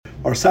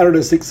Our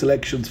Saturday 6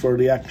 selections for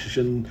the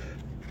action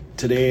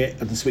today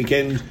and this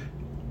weekend.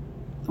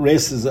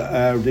 Races,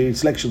 the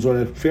selections are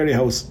at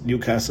Fairyhouse,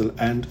 Newcastle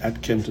and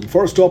at Kempton.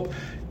 First up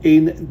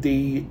in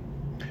the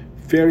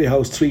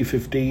Fairyhouse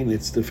 315,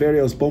 it's the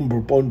Fairyhouse Bumper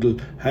Bundle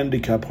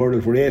Handicap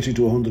Hurdle for 80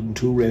 to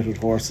 102 rated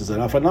horses.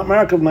 And off a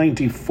mark of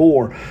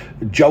 94,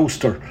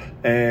 Jouster,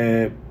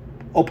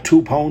 up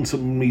 £2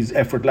 from his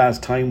effort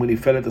last time when he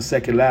fell at the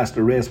second last,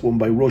 the race won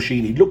by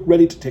Rusheen. He looked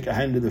ready to take a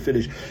hand in the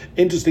finish.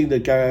 Interesting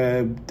that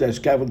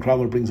Gavin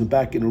Cromwell brings him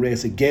back in a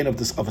race again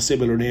of a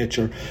similar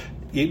nature.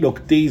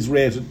 Look, the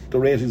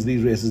ratings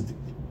these races,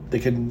 they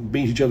can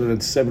beat each other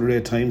at 7 or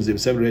 8 times. They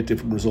have 7 or 8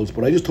 different results,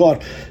 but I just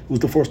thought it was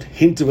the first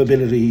hint of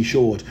ability he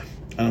showed,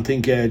 and I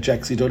think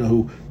Jaxie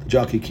Donoghue, the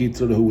jockey Keith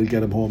Donoghue, will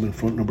get him home in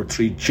front. Number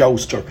 3,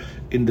 Jouster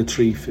in the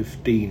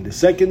 315. The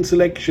second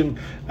selection,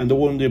 and the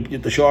one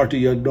the shorty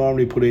you'd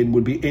normally put in,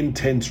 would be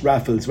Intense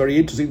Raffles. Very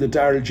interesting that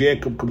Darryl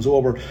Jacob comes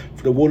over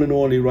for the one and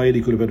only ride.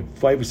 He could have had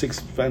 5 or 6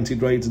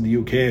 fancied rides in the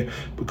UK,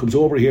 but comes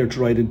over here to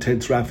ride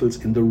Intense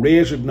Raffles in the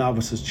rated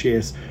novices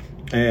chase.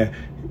 Made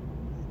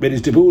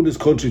his debut in this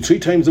country, 3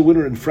 times a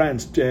winner in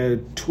France,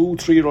 2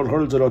 3-year-old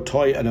hurdles at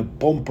Auteuil and a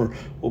bumper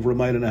over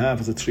 1.5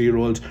 miles as a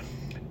 3-year-old.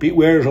 Beat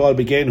Where It All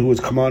Began, who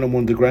has come on and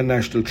won the Grand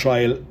National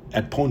Trial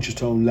at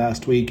Punchestown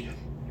last week.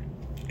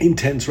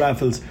 Intense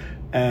Raffles.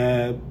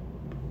 You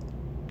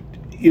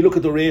look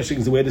at the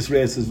ratings, the way this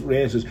race is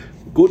rated.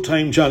 Good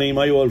Time Johnny,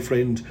 my old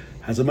friend,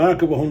 has a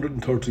mark of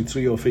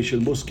 133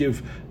 official, must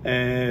give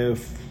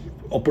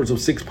upwards of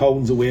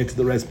 £6 away to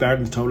the rest.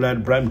 Bartonstown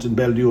Lad, Brampton,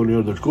 Bellew and the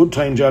others. Good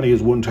Time Johnny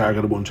has one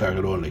target and one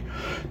target only.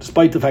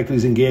 Despite the fact that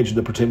he's engaged in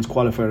the Pretemps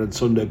qualifier on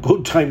Sunday,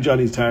 Good Time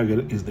Johnny's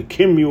target is the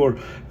Kinmure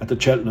at the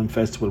Cheltenham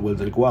Festival. Well,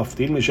 they'll go off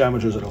the English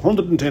amateurs at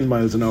 110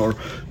 miles an hour.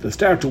 They'll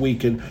start the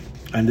weekend,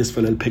 and this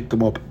fella will pick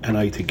them up, and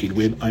I think he'll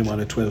win. I'm on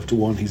a 12 to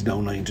 1. He's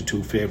now 9 to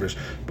 2 favourite.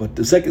 But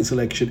the second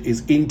selection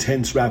is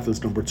Intense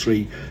Raffles, number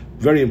 3.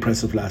 Very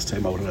impressive last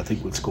time out, and I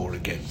think will score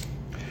again.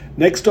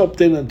 Next up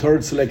then, and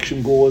third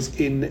selection goes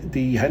in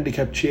the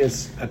handicap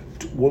chase at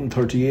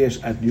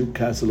 138 at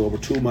Newcastle over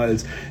 2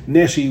 miles.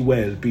 Nettie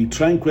Well beat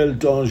Tranquil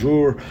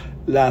Danger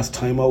last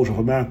time out of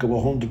a mark of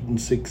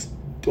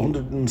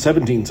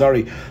 117.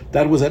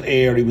 That was at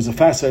Ayr. He was a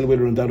facile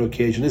winner on that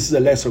occasion. This is a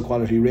lesser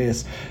quality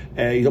race.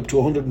 He's up to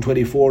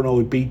 124 now.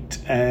 He beat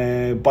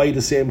by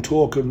the same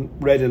token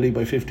readily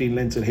by 15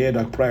 lengths at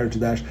Haydock prior to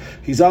that.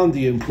 He's on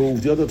the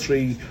improve. The other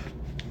 3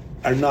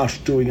 are not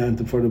doing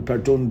anything for them.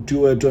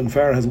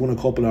 Dunfer has won a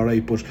couple,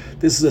 alright, but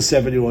this is a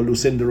 7-year-old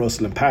Lucinda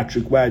Russell, and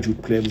Patrick Wadge, who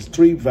claims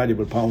 3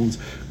 valuable pounds,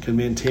 can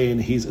maintain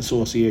his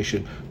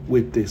association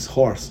with this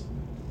horse.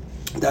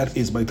 That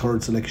is my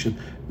third selection,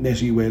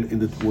 Nettie Well in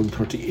the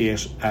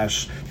 138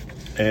 at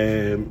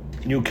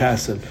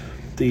Newcastle.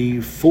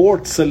 The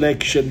fourth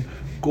selection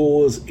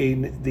goes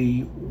in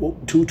the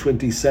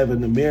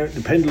 227,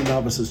 the Pendle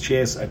Novices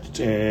Chase at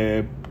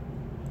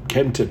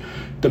Kempton.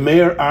 The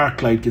mare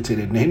Arclight gets in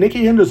it.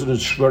 Nicky Henderson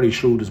is very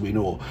shrewd, as we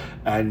know,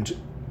 and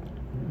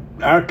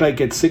Arclight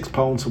gets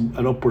 £6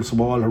 and upwards from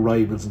all her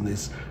rivals in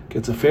this.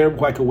 Gets a fair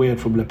whack away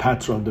from Le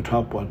Patra on the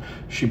top one.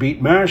 She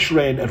beat Marsh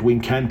Wren at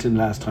Wincanton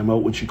last time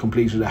out when she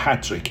completed a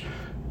hat-trick.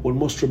 One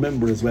must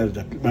remember as well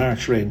that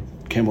Marsh Wren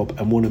came up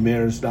and won a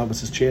mare's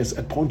novices chase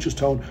at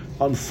Punchestown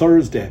on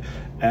Thursday.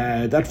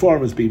 That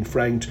form has been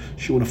franked.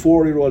 She won a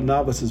 4-year-old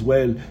novice as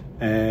well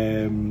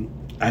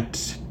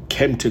at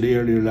Kempton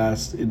earlier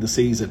last in the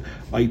season.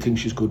 I think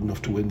she's good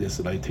enough to win this,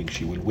 and I think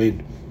she will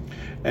win.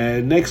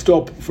 Next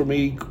up for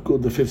me,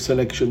 the fifth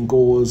selection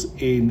goes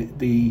in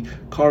the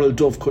Coral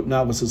Dovecut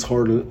Novices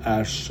Hurdle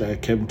at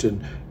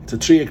Kempton. It's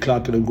at 3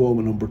 o'clock, and I'm going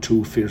with number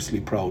 2,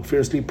 Fiercely Proud.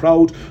 Fiercely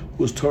Proud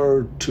was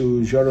third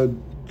to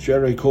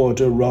Jericho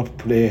de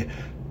Rothplay,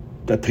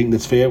 that thing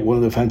that's one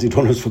of the fancy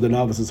runners for the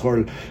Novices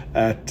Hurdle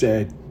at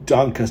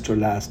Doncaster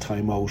last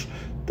time out.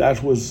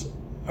 That was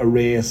a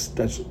race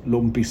that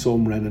Lumpy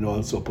Sum ran in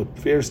also, but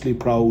Fiercely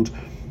Proud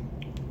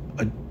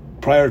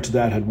prior to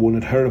that had won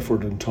at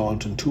Hereford and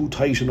Taunton, 2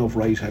 tight enough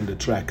right-handed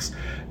tracks.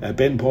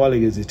 Ben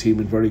Pauling is his team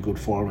in very good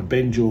form, and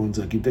Ben Jones,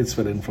 I'll keep this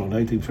fella in front.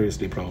 I think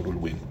Fiercely Proud will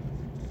win.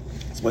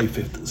 It's my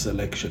 5th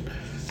selection.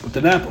 But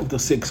the nap of the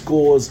 6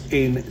 goes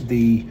in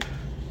the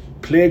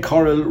Play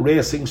Coral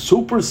Racing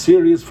Super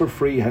Series for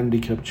Free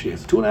handicap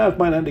chase, 2.5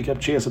 mile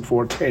handicap chase at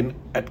 4:10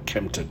 at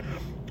Kempton.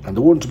 And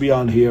the one to be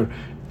on here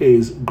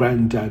is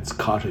Grandad's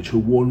Cottage, who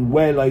won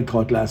well, I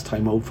thought, last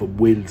time out from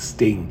Will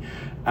Sting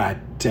at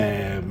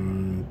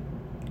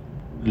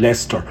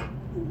Leicester.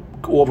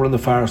 Over on the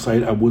far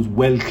side, and was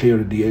well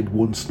clear in the end,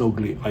 won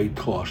snugly, I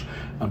thought.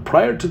 And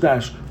prior to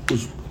that,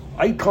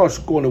 I thought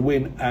going to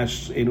win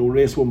at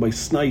race won by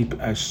Snipe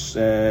at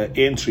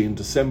Aintree in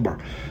December,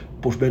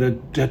 but made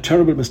a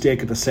terrible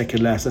mistake at the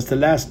second last. That's the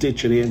last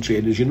ditch at Aintree,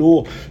 and as you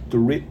know,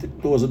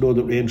 those that know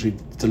that Aintree,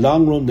 it's a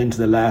long run into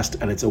the last,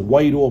 and it's a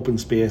wide open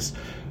space.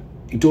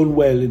 He done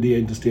well in the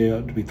end to stay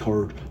on to be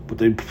third, but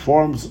the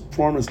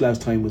performance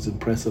last time was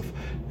impressive.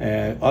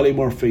 Ollie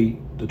Murphy,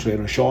 the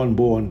trainer, Sean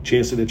Bowen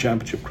chasing the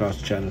championship across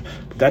the channel.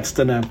 But that's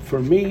the nap for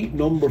me.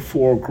 Number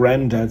 4,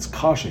 Grandad's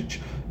Cottage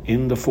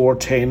in the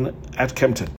 410 at Kempton.